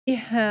We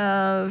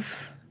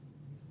have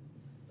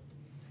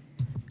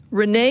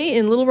Renee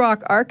in Little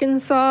Rock,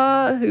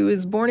 Arkansas, who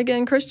is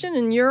born-again Christian,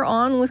 and you're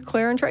on with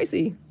Claire and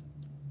Tracie.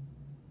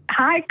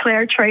 Hi,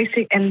 Claire,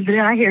 Tracie, and did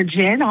I hear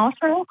Jen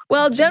also?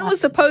 Well, Jen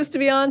was supposed to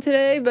be on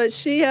today, but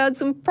she had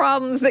some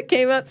problems that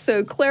came up,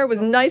 so Claire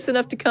was nice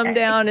enough to come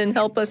down and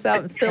help us out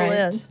and fill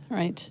in.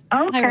 Right.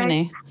 Okay. Hi,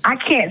 Renee. I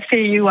can't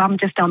see you. I'm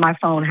just on my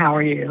phone. How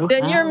are you?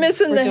 Then you're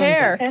missing the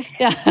hair.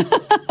 Yeah.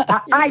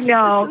 I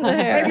know. Missing the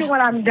hair. Maybe when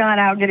I'm done,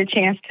 I'll get a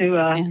chance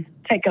to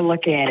take a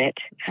look at it.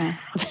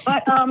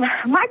 But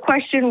my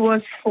question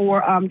was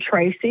for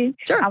Tracie.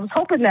 Sure. I was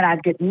hoping that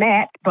I'd get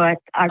Matt, but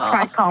I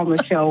tried calling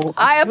the show.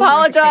 I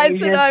apologize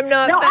that I'm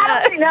not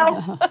Matt.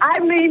 No, I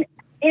mean,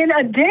 in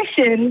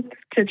addition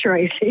to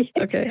Tracie.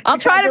 Okay. I'll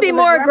try to be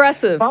more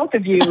aggressive. Both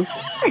of you.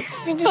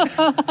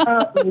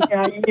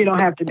 Yeah, you don't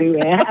have to do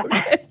that.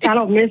 Okay. I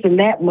don't miss him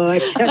that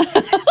much.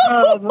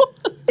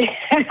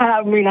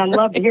 I mean, I'd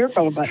love to hear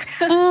from him. But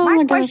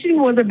my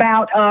question was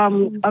about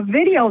a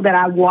video that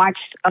I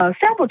watched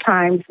several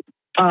times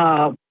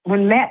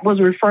when Matt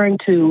was referring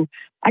to,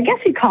 I guess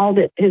he called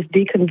it his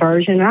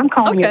deconversion, and I'm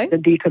calling it the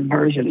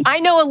deconversion. I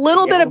know a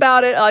little bit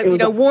about it.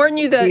 Warn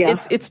you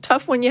that it's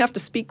tough when you have to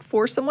speak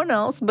for someone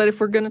else, but if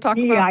we're going to talk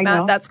about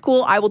Matt, that's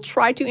cool. I will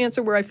try to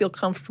answer where I feel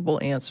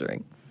comfortable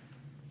answering.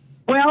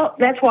 Well,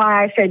 that's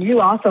why I said you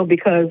also,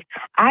 because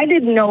I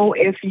didn't know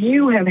if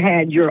you have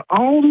had your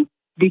own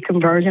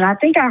deconversion. I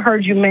think I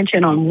heard you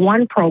mention on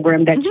one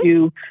program that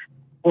you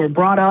were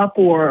brought up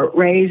or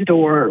raised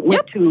or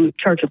went to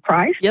Church of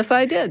Christ. Yes,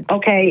 I did.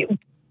 Okay.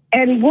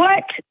 And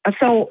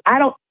so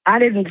I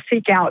didn't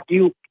seek out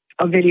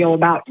a video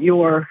about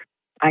your,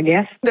 I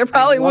guess. There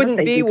probably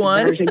wouldn't be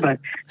one. But,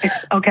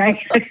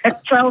 okay.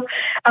 So,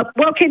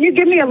 well, can you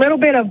give me a little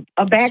bit of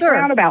a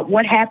background about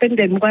what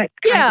happened and what?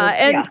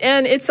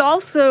 And it's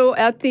also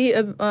at the,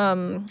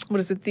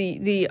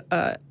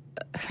 the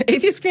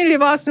Atheist Community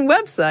of Austin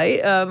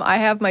website. I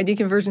have my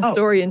deconversion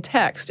story in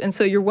text. And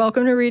so you're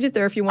welcome to read it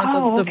there if you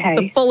want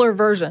the fuller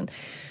version.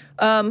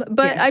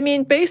 I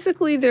mean,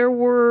 basically there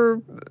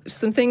were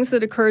some things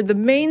that occurred. The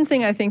main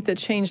thing I think that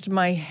changed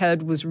my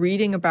head was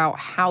reading about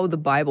how the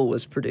Bible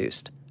was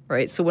produced,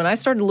 right? So when I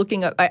started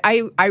looking up,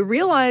 I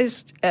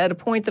realized at a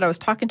point that I was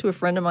talking to a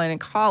friend of mine in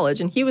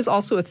college, and he was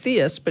also a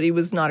theist, but he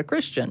was not a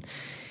Christian.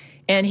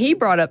 And he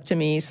brought up to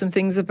me some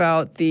things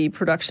about the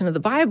production of the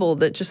Bible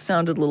that just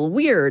sounded a little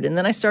weird. And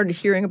then I started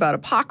hearing about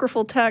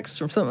apocryphal texts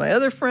from some of my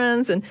other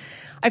friends. And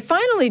I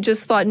finally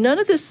just thought, none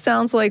of this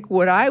sounds like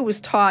what I was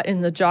taught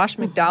in the Josh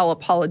McDowell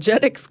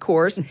apologetics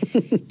course.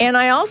 And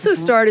I also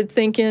started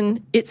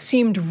thinking it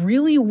seemed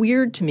really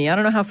weird to me. I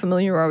don't know how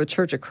familiar you are with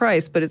Church of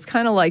Christ, but it's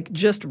kind of like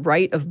just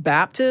Rite of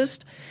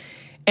Baptist.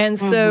 And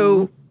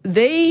so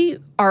they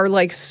are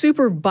like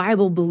super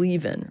Bible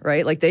believing,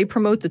 right? Like they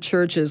promote the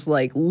church as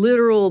like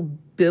literal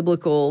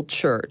biblical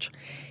church.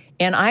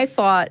 And I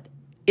thought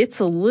it's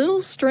a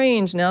little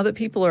strange now that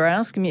people are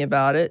asking me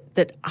about it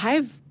that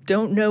I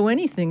don't know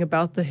anything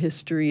about the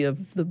history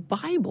of the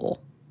Bible.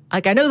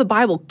 Like I know the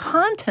Bible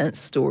content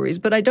stories,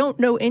 but I don't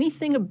know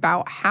anything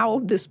about how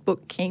this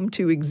book came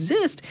to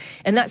exist.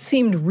 And that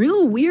seemed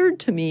real weird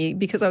to me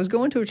because I was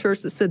going to a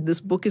church that said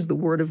this book is the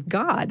Word of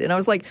God. And I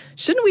was like,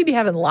 shouldn't we be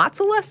having lots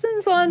of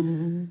lessons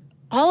on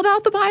all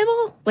about the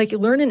Bible? Like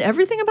learning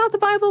everything about the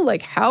Bible,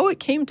 like how it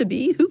came to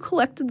be, who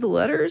collected the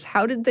letters,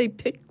 how did they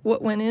pick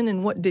what went in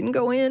and what didn't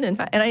go in?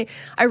 And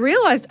I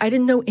realized I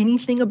didn't know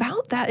anything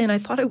about that. And I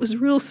thought it was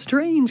real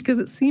strange because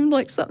it seemed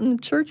like something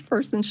the church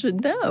person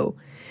should know.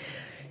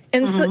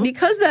 And so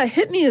because that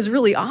hit me as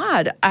really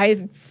odd,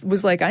 I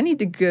was like, I need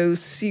to go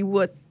see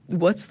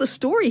what's the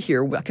story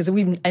here. Because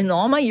in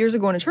all my years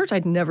of going to church,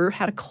 I'd never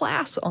had a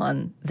class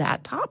on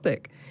that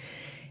topic.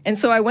 And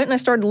so I went and I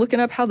started looking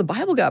up how the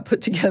Bible got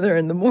put together.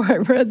 And the more I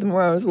read, the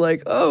more I was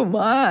like, oh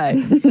my,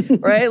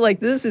 right? Like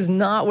this is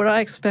not what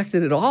I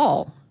expected at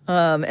all.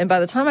 And by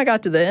the time I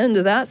got to the end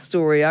of that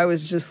story, I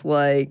was just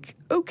like,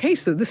 okay,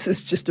 so this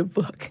is just a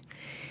book.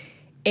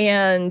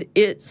 And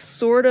it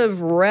sort of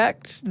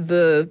wrecked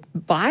the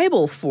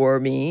Bible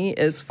for me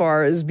as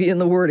far as being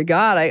the Word of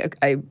God.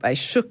 I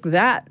shook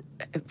that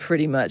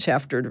pretty much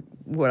after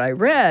what I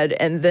read.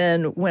 And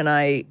then when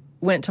I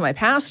went to my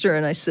pastor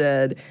and I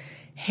said,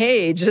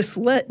 hey, just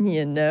letting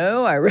you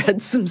know, I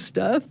read some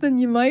stuff and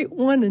you might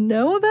want to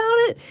know about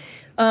it.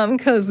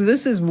 Because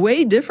this is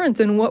way different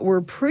than what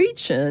we're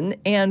preaching,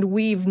 and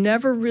we've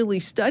never really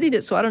studied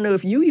it, so I don't know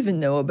if you even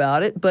know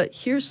about it, but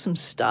here's some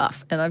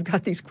stuff, and I've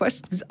got these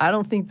questions. I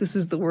don't think this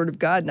is the Word of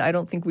God, and I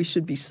don't think we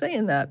should be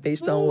saying that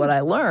based on what I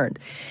learned.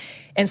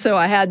 And so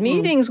I had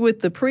meetings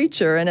with the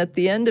preacher, and at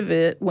the end of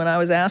it, when I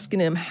was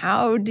asking him,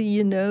 how do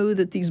you know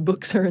that these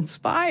books are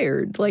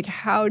inspired? Like,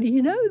 how do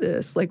you know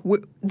this? Like,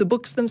 the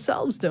books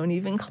themselves don't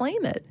even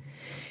claim it.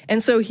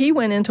 And so he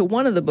went into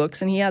one of the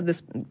books, and he had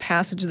this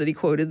passage that he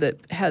quoted that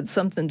had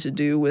something to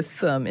do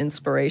with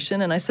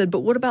inspiration. And I said,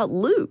 but what about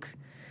Luke?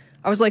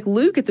 I was like,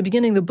 Luke at the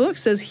beginning of the book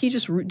says he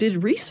just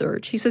did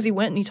research. He says he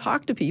went and he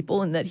talked to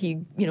people and that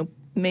he,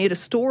 made a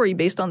story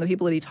based on the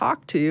people that he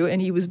talked to,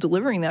 and he was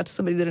delivering that to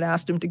somebody that had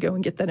asked him to go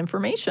and get that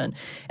information.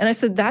 And I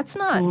said, that's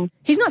not,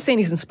 he's not saying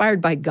he's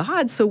inspired by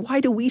God, so why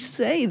do we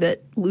say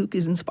that Luke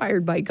is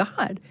inspired by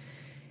God?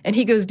 And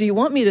he goes, do you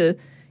want me to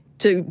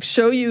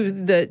show you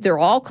that they're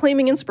all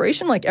claiming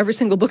inspiration, like every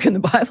single book in the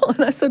Bible?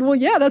 And I said, well,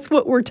 yeah, that's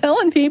what we're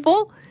telling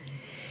people.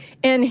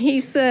 And he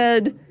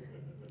said,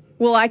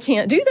 well, I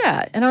can't do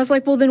that. And I was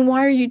like, well, then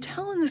why are you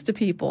telling this to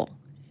people?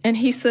 And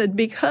he said,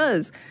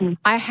 because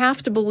I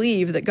have to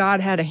believe that God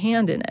had a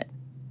hand in it.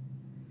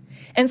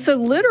 And so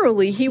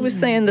literally he was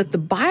saying that the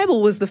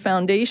Bible was the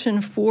foundation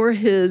for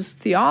his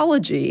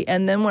theology.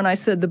 And then when I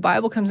said the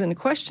Bible comes into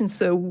question,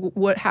 so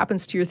what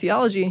happens to your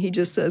theology? And he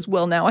just says,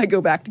 well, now I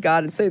go back to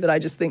God and say that I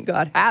just think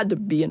God had to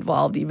be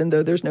involved, even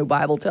though there's no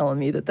Bible telling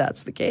me that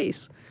that's the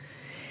case.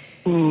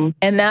 And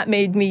that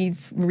made me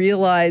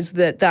realize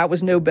that that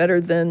was no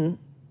better than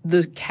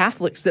the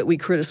Catholics that we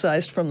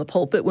criticized from the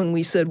pulpit when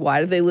we said,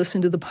 why do they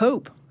listen to the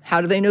Pope?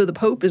 How do they know the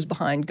Pope is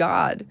behind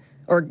God?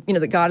 Or,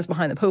 that God is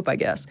behind the Pope, I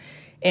guess.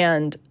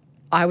 And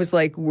I was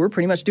like, we're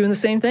pretty much doing the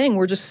same thing.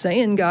 We're just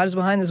saying God is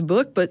behind this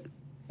book, but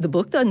the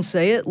book doesn't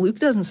say it. Luke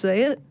doesn't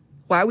say it.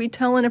 Why are we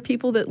telling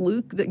people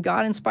that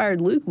God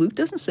inspired Luke? Luke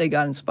doesn't say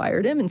God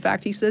inspired him. In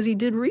fact, he says he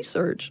did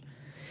research.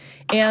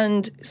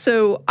 And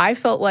so I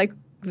felt like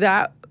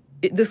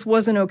this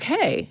wasn't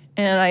okay.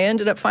 And I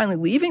ended up finally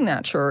leaving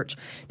that church.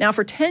 Now,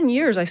 for 10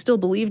 years, I still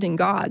believed in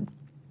God.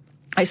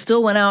 I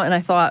still went out and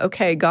I thought,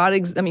 okay,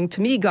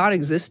 to me, God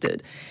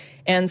existed.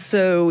 And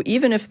so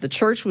even if the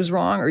church was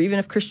wrong or even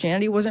if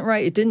Christianity wasn't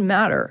right, it didn't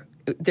matter.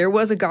 There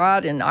was a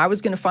God, and I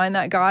was going to find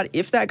that God.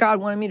 If that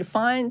God wanted me to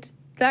find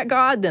that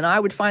God, then I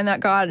would find that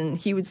God, and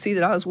he would see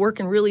that I was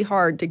working really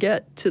hard to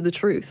get to the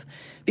truth.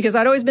 Because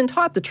I'd always been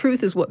taught the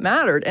truth is what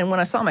mattered. And when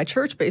I saw my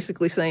church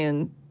basically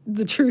saying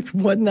the truth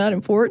wasn't that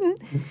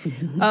important,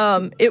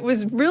 it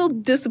was real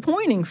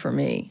disappointing for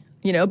me.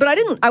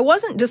 But I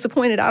wasn't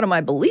disappointed out of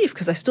my belief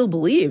because I still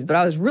believed, but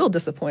I was real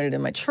disappointed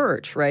in my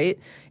church, right?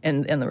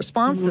 And the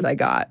response that I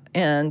got.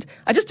 And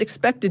I just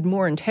expected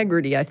more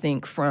integrity, I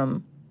think,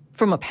 from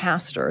a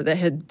pastor that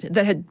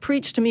had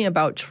preached to me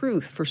about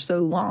truth for so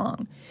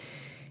long.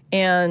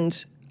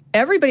 And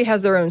everybody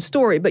has their own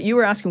story, but you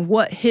were asking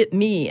what hit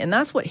me, and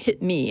that's what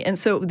hit me. And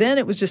so then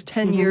it was just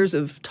 10 years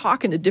of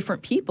talking to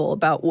different people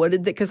about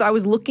because I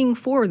was looking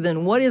for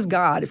then what is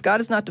God? If God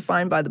is not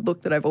defined by the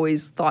book that I've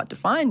always thought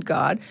defined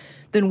God,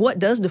 then what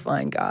does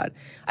define God?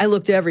 I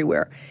looked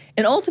everywhere.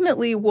 And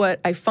ultimately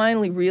what I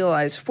finally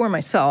realized for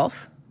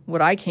myself,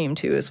 what I came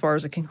to as far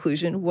as a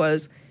conclusion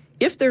was,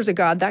 if there's a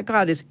God, that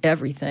God is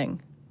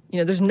everything.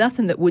 There's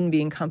nothing that wouldn't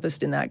be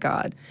encompassed in that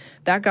God.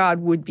 That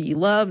God would be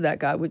love. That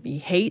God would be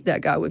hate.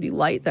 That God would be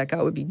light. That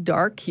God would be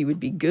dark. He would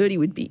be good. He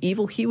would be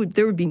evil.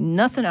 There would be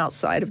nothing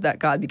outside of that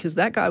God, because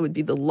that God would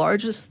be the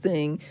largest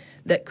thing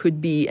that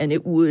could be, and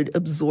it would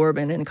absorb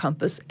and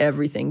encompass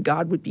everything.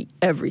 God would be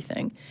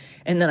everything.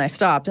 And then I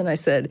stopped and I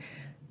said,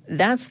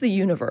 that's the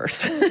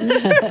universe.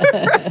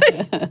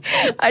 Right?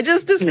 I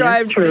just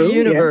described the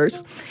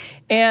universe.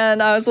 Yeah.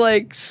 And I was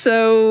like,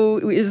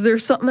 so is there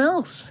something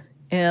else?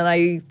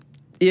 And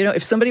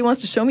if somebody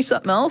wants to show me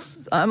something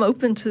else, I'm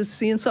open to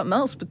seeing something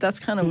else. But that's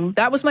kind of,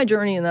 that was my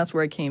journey, and that's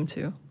where I came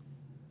to.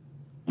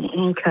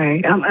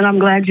 Okay. And I'm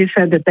glad you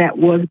said that's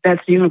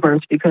the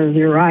universe, because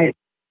you're right.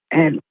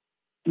 And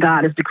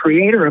God is the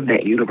creator of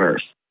that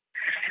universe.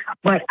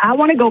 But I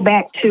want to go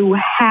back to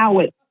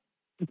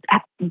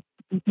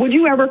would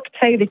you ever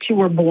say that you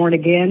were born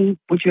again?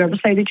 Would you ever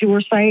say that you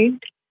were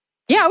saved?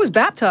 Yeah, I was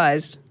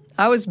baptized.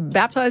 Into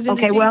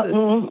Jesus.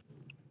 Well,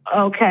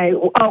 okay.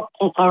 Oh,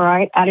 all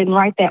right. I didn't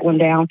write that one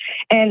down.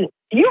 And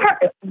you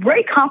heard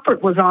Ray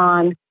Comfort was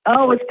on.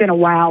 It's been a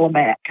while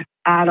back.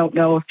 I don't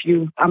know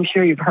if I'm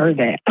sure you've heard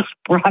that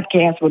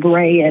broadcast with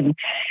Ray and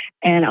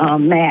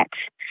Matt.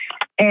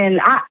 And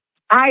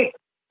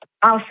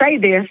I'll say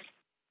this,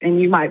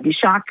 and you might be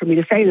shocked for me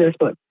to say this,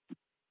 but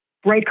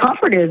Ray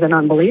Comfort is an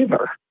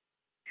unbeliever.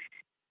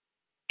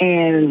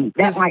 And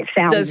that might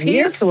sound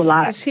weird to a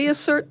lot. Does he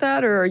assert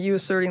that, or are you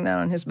asserting that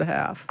on his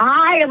behalf?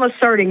 I am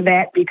asserting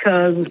that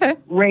because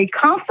Ray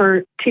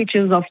Comfort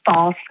teaches a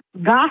false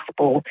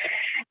gospel.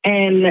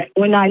 And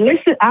when I've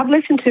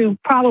listened to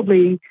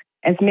probably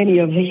as many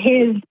of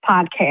his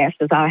podcasts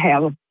as I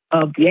have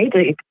of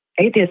the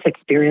Atheist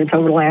Experience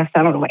over the last,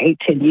 8-10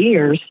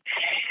 years.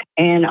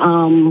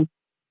 And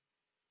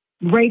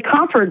Ray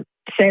Comfort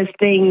says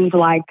things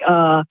like,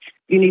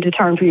 you need to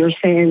turn from your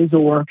sins,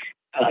 or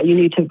you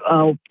need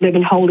to live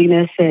in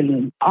holiness,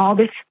 and all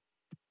this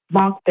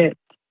bunk that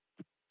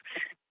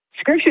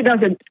Scripture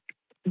doesn't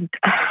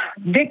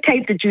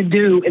dictate that you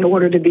do in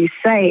order to be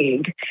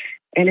saved.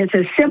 And it's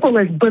as simple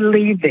as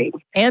believing.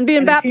 And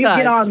being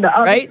baptized,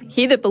 right?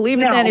 He that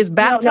believeth and is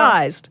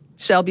baptized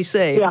shall be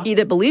saved. Yeah. He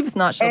that believeth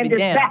not shall be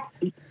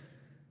damned.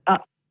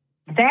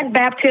 That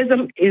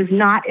baptism is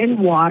not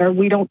in water.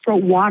 We don't throw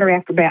water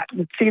after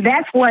baptism. See,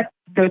 that's what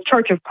the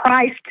Church of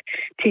Christ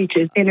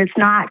teaches, and it's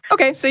not.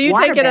 Okay, so you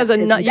take it as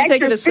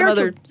some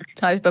other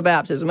type of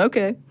baptism.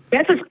 Okay,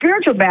 that's a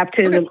spiritual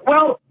baptism. Okay.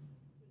 Well,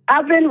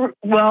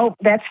 Well,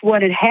 that's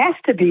what it has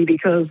to be,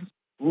 because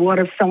what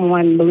if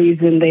someone believes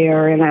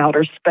they're in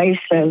outer space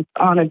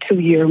on a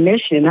 2-year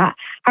mission? How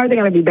are they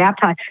going to be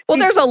baptized? Well,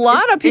 there's a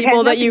lot of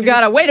people that you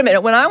got to, wait a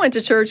minute. When I went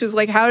to church, it was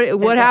like,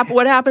 what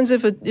happens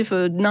if a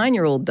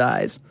 9-year-old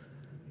dies?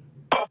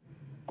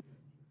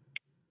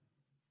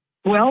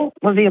 Well,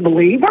 was he a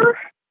believer?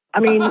 I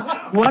mean,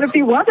 what if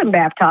he wasn't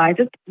baptized?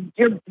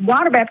 Your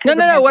water baptism.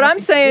 No. What I'm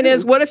saying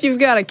is, what if you've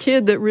got a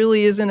kid that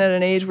really isn't at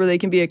an age where they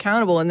can be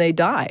accountable and they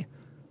die?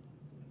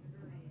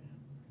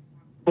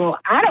 Well,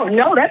 I don't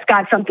know. That's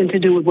got something to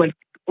do with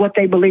what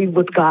they believe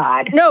with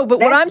God. No, but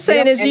what I'm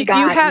saying is you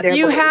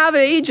have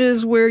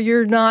ages where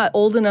you're not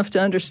old enough to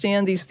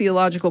understand these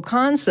theological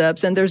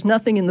concepts, and there's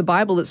nothing in the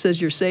Bible that says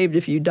you're saved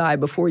if you die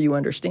before you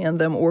understand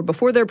them or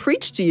before they're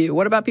preached to you.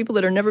 What about people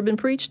that have never been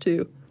preached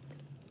to?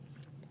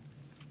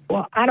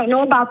 Well, I don't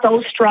know about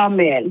those straw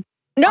men.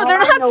 No, they're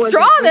not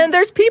straw men.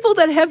 There's people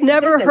that have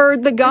never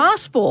heard the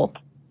gospel.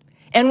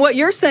 And what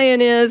you're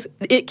saying is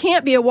it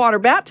can't be a water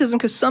baptism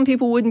because some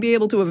people wouldn't be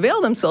able to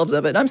avail themselves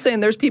of it. And I'm saying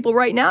there's people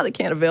right now that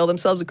can't avail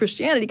themselves of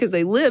Christianity because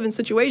they live in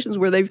situations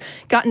where they've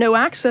got no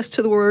access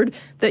to the word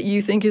that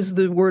you think is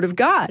the word of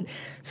God.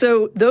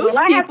 So those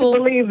people... I have to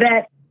believe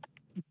that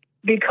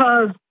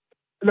because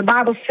the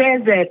Bible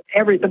says that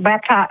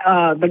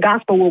the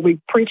gospel will be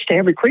preached to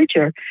every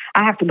creature.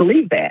 I have to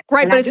believe that.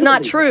 Right, but it's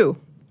not true.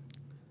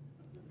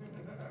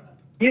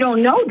 You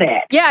don't know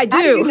that. Yeah, I do.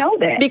 How do you know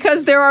that?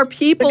 Because there are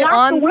people the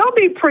gospel will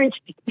be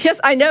preached. Yes,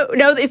 I know.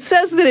 No, it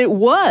says that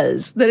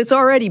that it's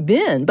already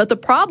been. But the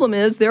problem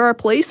is there are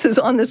places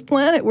on this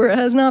planet where it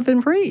has not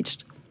been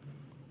preached.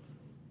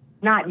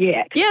 Not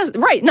yet. Yes,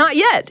 right, not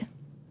yet.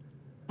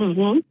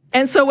 Mm-hmm.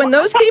 And so when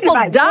those people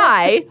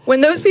die,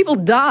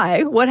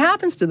 what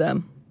happens to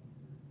them?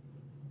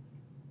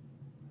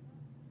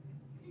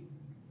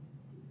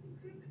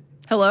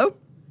 Hello?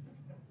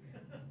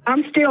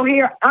 I'm still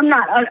here. I'm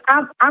not.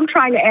 I'm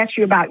trying to ask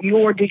you about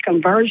your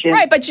deconversion.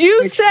 Right, but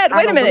you said,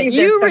 wait a minute,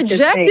 you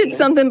rejected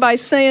something by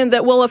saying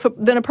that, well,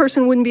 then a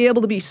person wouldn't be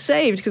able to be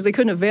saved because they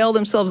couldn't avail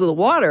themselves of the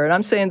water. And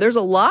I'm saying there's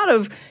a lot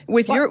of,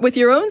 with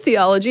your own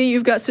theology,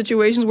 you've got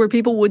situations where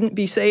people wouldn't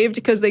be saved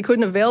because they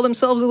couldn't avail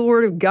themselves of the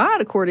word of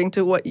God according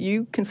to what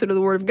you consider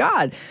the word of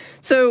God.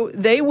 So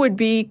they would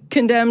be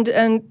condemned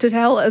and to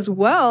hell as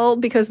well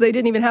because they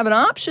didn't even have an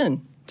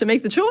option to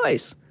make the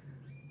choice.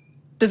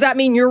 Does that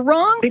mean you're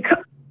wrong?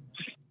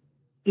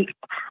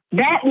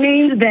 That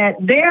means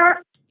that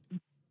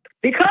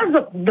because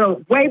of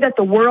the way that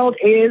the world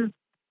is,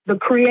 the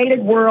created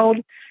world,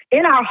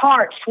 in our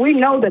hearts, we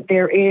know that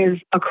there is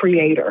a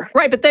creator.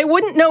 Right, but they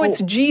wouldn't know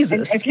it's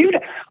Jesus. If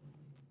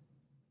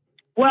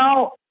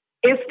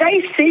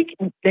they seek,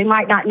 they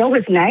might not know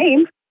his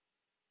name.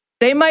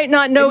 They might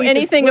not know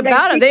anything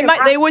about him.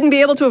 They wouldn't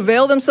be able to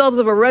avail themselves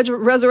of a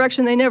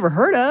resurrection they never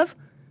heard of.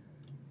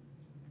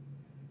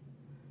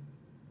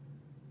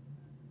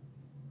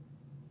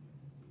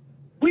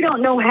 We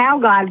don't know how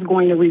God's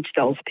going to reach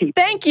those people.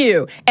 Thank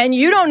you. And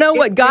you don't know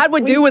what God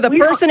would do with a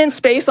person in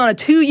space on a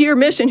 2-year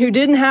mission who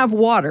didn't have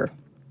water.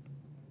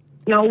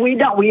 No, we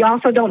don't. We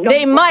also don't know.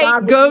 They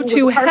might go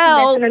to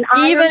hell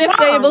even if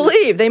they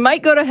believe. They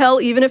might go to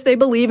hell even if they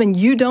believe, and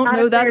you don't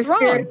know that's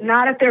wrong.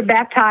 Not if they're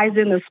baptized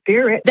in the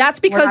Spirit. That's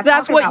because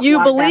that's what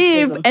you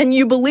believe, and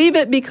you believe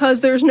it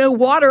because there's no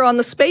water on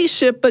the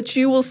spaceship, but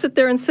you will sit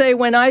there and say,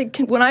 when I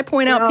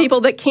point out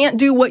people that can't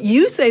do what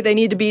you say they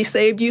need to be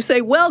saved, you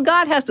say, well,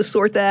 God has to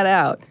sort that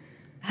out.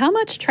 How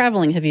much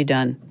traveling have you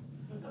done?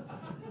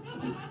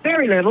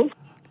 Very little.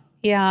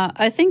 Yeah,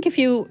 I think if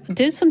you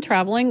did some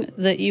traveling,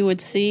 that you would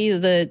see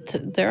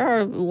that there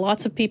are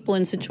lots of people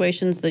in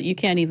situations that you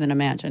can't even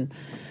imagine.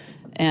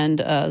 And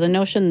the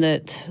notion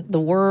that the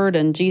Word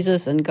and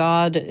Jesus and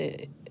God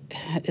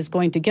is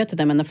going to get to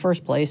them in the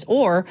first place,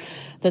 or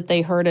that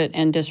they heard it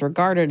and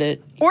disregarded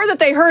it. Or that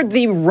they heard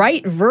the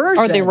right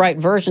version. Or the right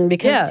version,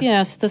 because,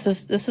 yes, this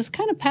is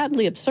kind of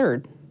patently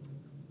absurd.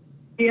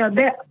 Yeah,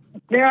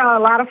 there are a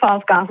lot of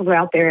false gospels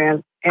out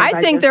there,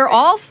 I think they're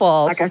all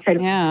false. Like I said,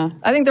 yeah.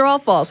 I think they're all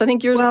false. I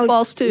think yours is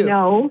false too.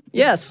 No.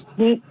 Yes.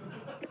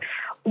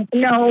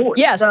 No.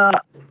 Yes.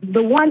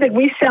 The one that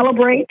we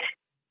celebrate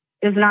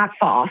is not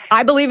false.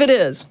 I believe it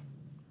is.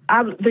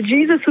 The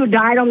Jesus who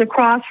died on the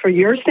cross for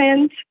your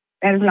sins,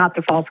 that is not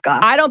the false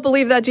gospel. I don't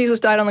believe that Jesus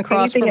died on the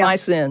cross for my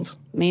sins.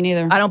 Me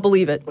neither. I don't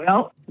believe it.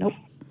 Well, nope.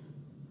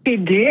 He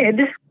did.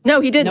 No,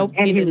 he didn't. Nope,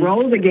 and he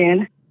rose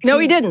again. No,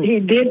 he didn't. He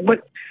did,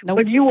 but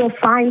you will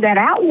find that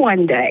out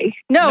one day.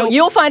 No,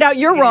 you'll find out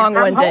you're wrong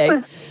one day.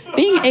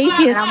 Being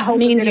atheist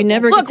means you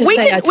never get to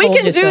say, I told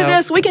you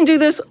so. We can do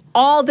this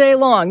all day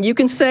long. You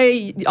can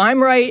say,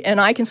 I'm right,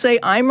 and I can say,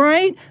 I'm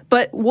right,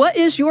 but what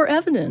is your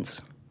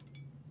evidence?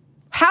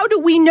 How do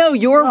we know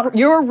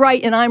you're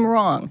right and I'm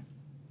wrong?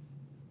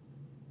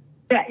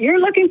 You're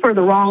looking for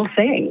the wrong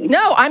thing.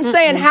 No, I'm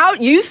saying how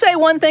you say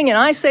one thing and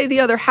I say the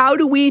other. How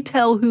do we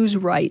tell who's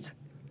right?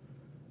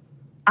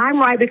 I'm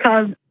right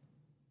because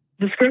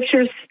the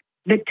scriptures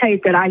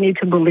dictate that I need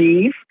to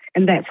believe,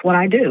 and that's what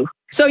I do.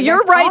 So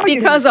you're right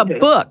because of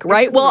book,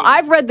 right? Well,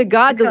 I've read The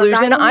God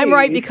Delusion. I'm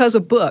right because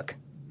of book.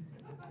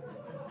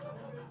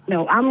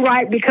 No, I'm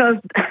right because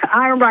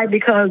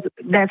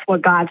that's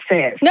what God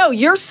says. No,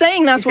 you're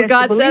saying that's what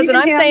God says, and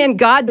I'm saying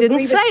God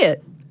didn't say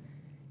it.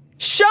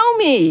 Show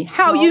me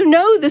how you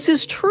know this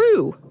is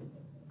true.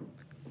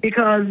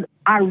 Because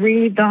I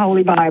read the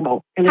Holy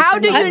Bible. And how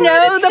do you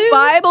know the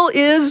Bible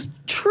is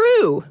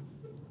true?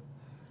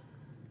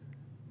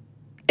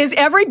 Is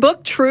every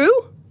book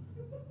true?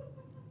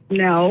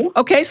 No.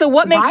 Okay, so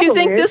what makes you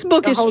think this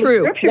book is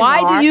true?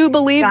 Why do you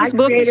believe this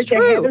book is true?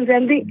 The heavens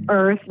and the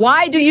earth.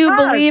 Why do you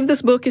believe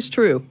this book is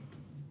true?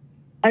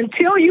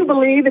 Until you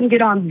believe and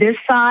get on this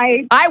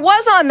side. I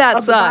was on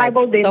that side.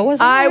 Bible,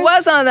 I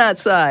was on that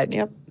side.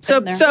 Yep.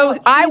 So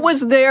I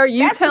was there.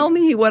 You tell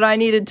me what I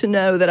needed to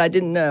know that I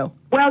didn't know.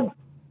 Well,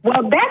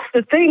 that's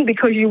the thing,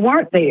 because you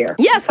weren't there.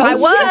 Yes, I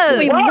was. Yes,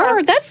 we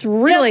were. That's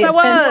really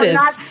offensive.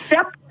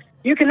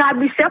 You cannot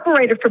be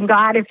separated from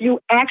God if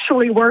you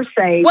actually were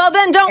saved. Well,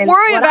 then don't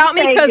worry about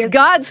me, because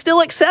God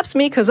still accepts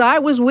me because I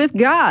was with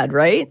God,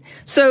 right?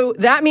 So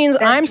that means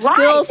I'm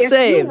still saved.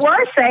 If you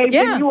were saved,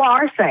 then you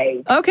are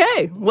saved.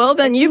 Okay. Well,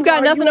 then you've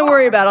got nothing to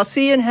worry about. I'll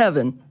see you in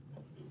heaven.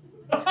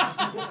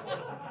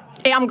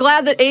 Hey, I'm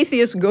glad that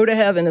atheists go to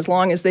heaven as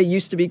long as they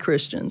used to be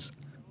Christians.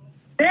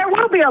 There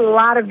will be a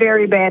lot of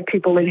very bad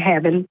people in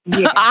heaven.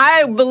 Yes.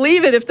 I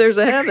believe it if there's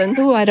a heaven.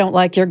 Ooh, I don't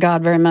like your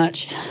God very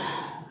much.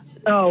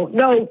 Oh,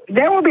 no,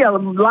 there will be a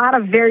lot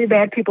of very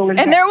bad people in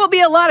heaven. And there will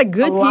be a lot of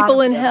good people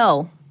in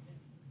hell.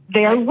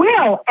 There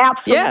will,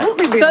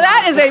 absolutely be. So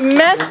that is a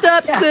messed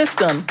up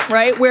system,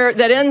 right?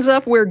 That ends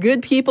up where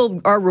good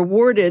people are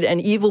rewarded and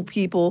evil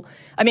people,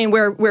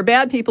 where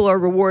bad people are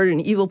rewarded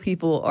and evil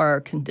people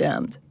are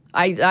condemned.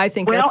 I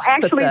think that's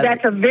pathetic. Well, actually,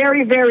 that's a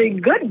very, very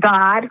good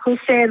God who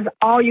says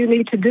all you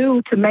need to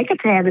do to make it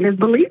to heaven is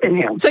believe in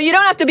him. So you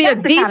don't have to be a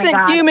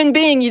decent human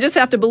being. You just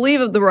have to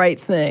believe the right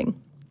thing.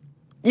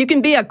 You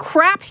can be a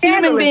crap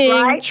human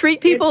being,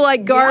 treat people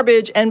like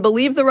garbage, and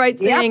believe the right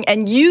thing,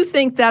 and you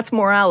think that's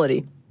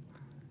morality.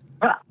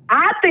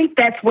 I think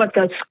that's what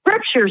the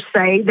scriptures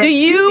say. Do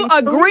you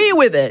agree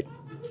with it?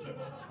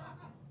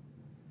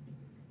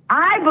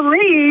 I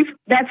believe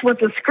that's what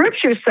the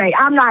scriptures say.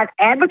 I'm not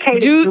advocating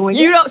doing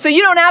it. So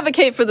you don't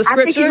advocate for the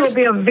scriptures? I think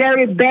you will be a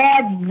very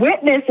bad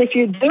witness if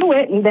you do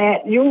it, and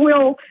that you're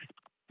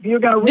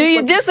going to. Do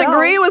you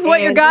disagree with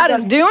what your God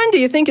is doing? Do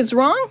you think it's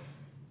wrong?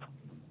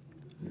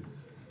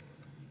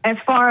 As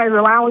far as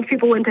allowing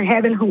people into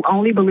heaven who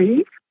only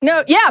believe?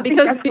 No,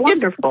 because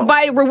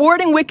by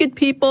rewarding wicked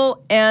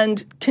people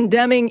and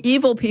condemning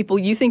evil people,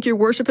 you think you're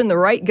worshiping the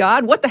right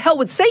God? What the hell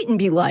would Satan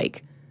be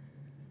like?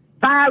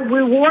 By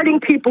rewarding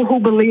people who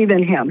believe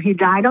in him. He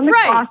died on the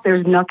cross.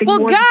 There's nothing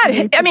more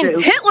to do.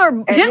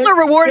 Hitler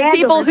rewarded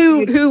people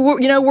who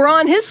were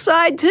on his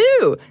side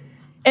too,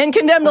 and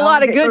condemned a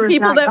lot of good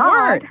people that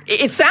weren't.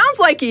 It sounds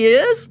like he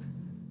is.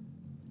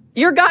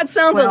 Your God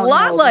sounds a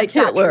lot like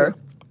Hitler.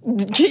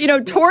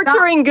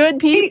 Torturing good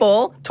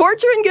people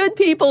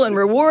and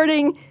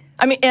rewarding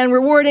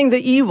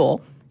the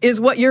evil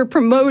is what you're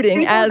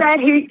promoting as.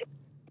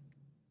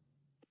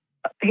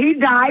 He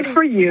died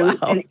for you,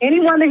 and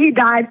anyone that he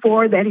died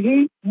for,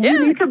 you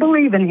need to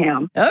bbelieve in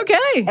him.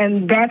 Okay.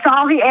 And that's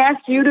all he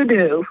asked you to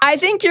do. I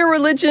think your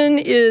religion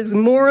is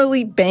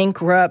morally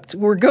bankrupt.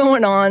 We're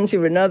going on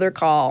to another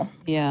call.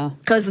 Yeah.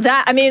 Because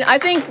I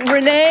think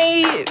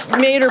Renee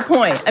made her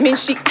point.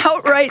 She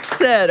outright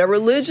said a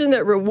religion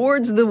that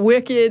rewards the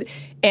wicked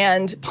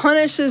and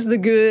punishes the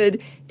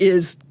good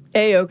is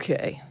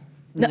A-okay.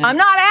 Now, I'm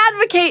not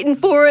advocating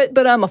for it,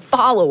 but I'm a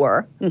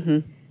follower.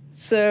 Mm-hmm.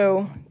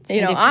 So...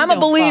 I'm a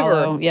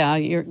believer.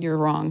 You're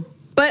wrong.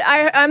 But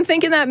I'm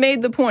thinking that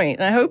made the point.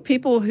 And I hope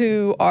people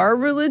who are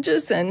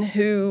religious and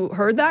who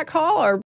heard that call are